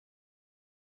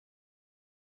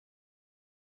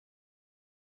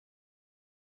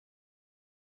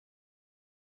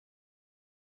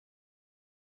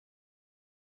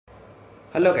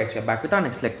Hello guys, we are back with our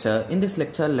next lecture. In this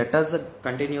lecture, let us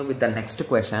continue with the next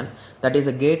question, that is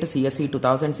a GATE CSE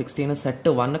 2016 set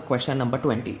 1 question number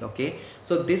 20. Okay,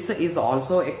 so this is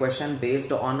also a question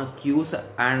based on queues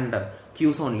and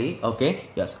queues only. Okay,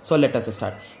 yes, so let us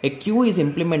start. A queue is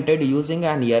implemented using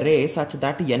an array such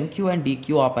that NQ and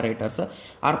DQ operators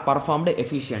are performed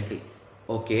efficiently.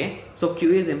 Okay, so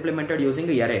queue is implemented using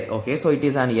the array. Okay, so it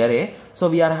is an array, so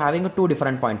we are having two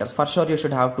different pointers. For sure you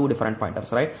should have two different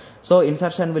pointers, right? So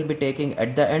insertion will be taking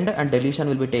at the end and deletion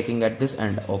will be taking at this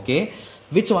end. Okay,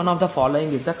 which one of the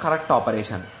following is the correct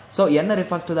operation? So n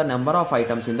refers to the number of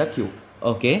items in the queue.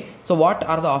 Okay, so what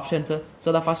are the options?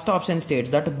 So the first option states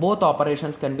that both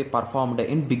operations can be performed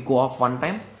in big O of one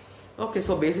time. Okay,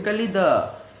 so basically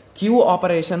the queue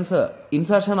operations,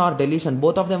 insertion or deletion,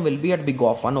 both of them will be at big O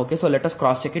of 1. Okay, so let us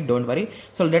cross check it, don't worry.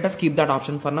 So let us keep that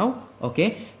option for now.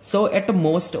 Okay, so at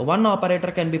most one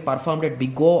operator can be performed at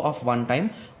big O of one time,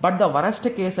 but the worst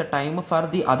case time for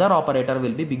the other operator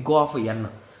will be big O of n.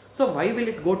 So why will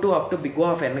it go to up to big O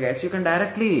of n, guys? You can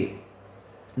directly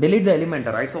delete the element,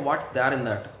 right? So what's there in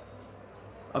that?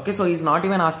 Okay, so he's not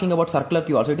even asking about circular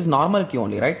queue also, it is normal queue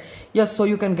only, right? Yes, so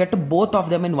you can get both of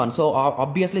them in one. So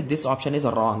obviously this option is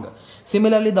wrong.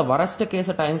 Similarly, the worst case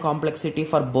time complexity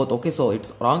for both. Okay, so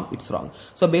it's wrong.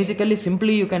 So basically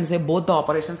simply you can say both the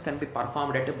operations can be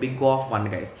performed at a big O of 1,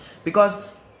 guys, because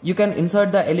you can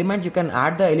insert the element, you can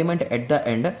add the element at the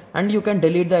end, and you can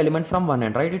delete the element from one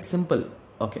end, right? It's simple.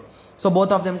 Okay, so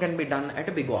both of them can be done at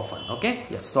a big O of 1. Okay,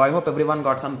 yes, so I hope everyone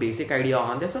got some basic idea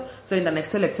on this. So in the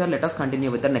next lecture, let us continue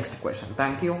with the next question.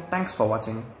 Thank you. Thanks for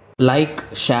watching.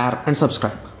 Like, share and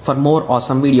subscribe for more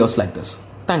awesome videos like this.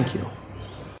 Thank you.